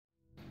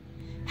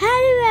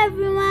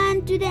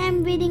everyone, today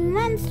I'm reading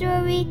one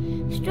story.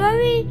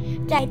 Story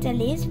title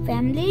is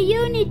Family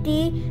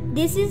Unity.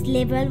 This is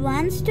level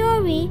 1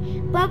 story.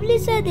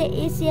 Publisher the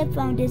ACF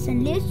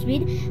Foundation. Let's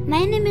read.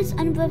 My name is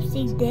Anubhav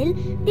Sigdel.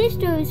 This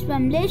story is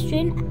from Let's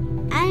Read.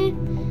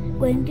 I'm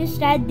going to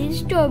start this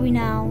story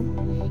now.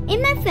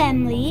 In my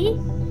family,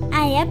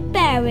 I have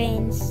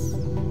parents.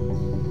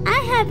 I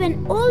have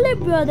an older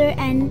brother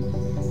and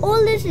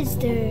older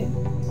sister.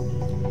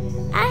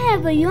 I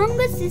have a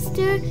younger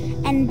sister,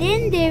 and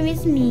then there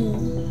is me.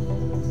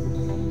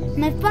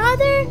 My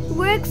father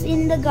works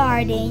in the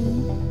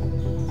garden.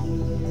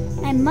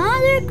 My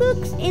mother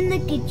cooks in the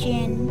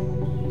kitchen.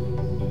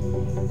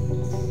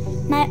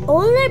 My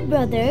older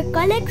brother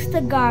collects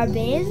the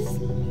garbage.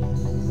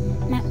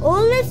 My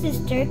older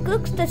sister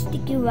cooks the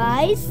sticky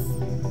rice.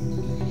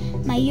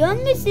 My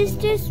younger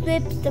sister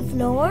sweeps the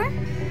floor.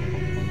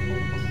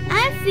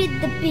 I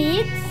feed the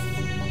pigs.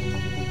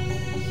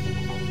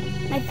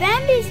 My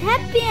family is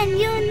happy and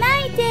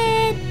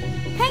united.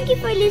 Thank you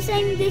for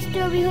listening to this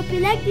story. Hope you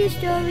like this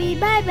story.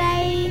 Bye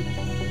bye.